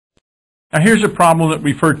Now here's a problem that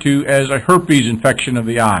we refer to as a herpes infection of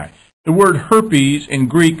the eye. The word herpes in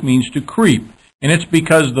Greek means to creep, and it's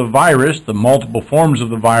because the virus, the multiple forms of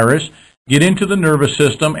the virus, get into the nervous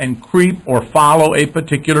system and creep or follow a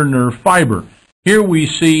particular nerve fiber. Here we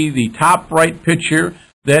see the top right picture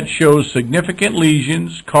that shows significant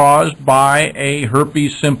lesions caused by a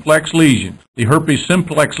herpes simplex lesion. The herpes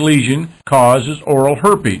simplex lesion causes oral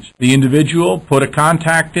herpes. The individual put a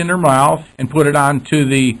contact in their mouth and put it onto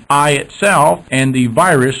the eye itself, and the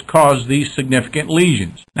virus caused these significant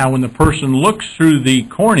lesions. Now, when the person looks through the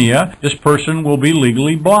cornea, this person will be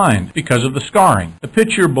legally blind because of the scarring. The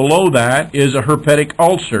picture below that is a herpetic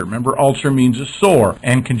ulcer. Remember, ulcer means a sore,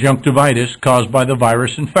 and conjunctivitis caused by the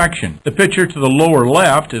virus infection. The picture to the lower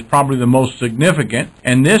left is probably the most significant,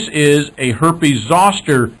 and this is a herpes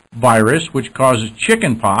zoster virus, which causes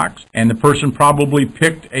chicken pox, and the person probably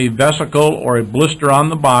picked a vesicle or a blister on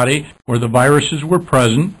the body where the viruses were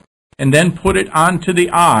present, and then put it onto the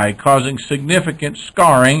eye, causing significant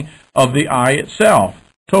scarring of the eye itself.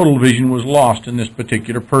 Total vision was lost in this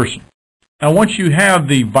particular person. Now, once you have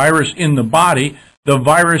the virus in the body, the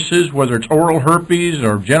viruses, whether it's oral herpes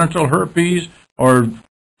or genital herpes or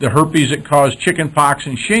the herpes that cause chicken pox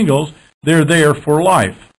and shingles, they're there for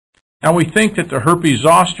life. Now, we think that the herpes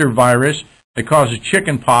zoster virus that causes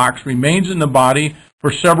chicken pox remains in the body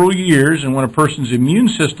for several years, and when a person's immune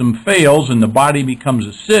system fails and the body becomes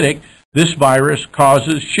acidic, this virus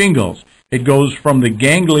causes shingles. It goes from the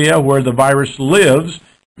ganglia where the virus lives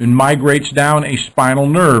and migrates down a spinal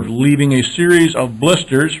nerve, leaving a series of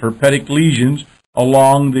blisters, herpetic lesions,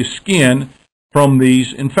 along the skin from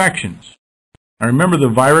these infections. Now remember, the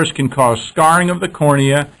virus can cause scarring of the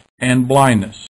cornea and blindness.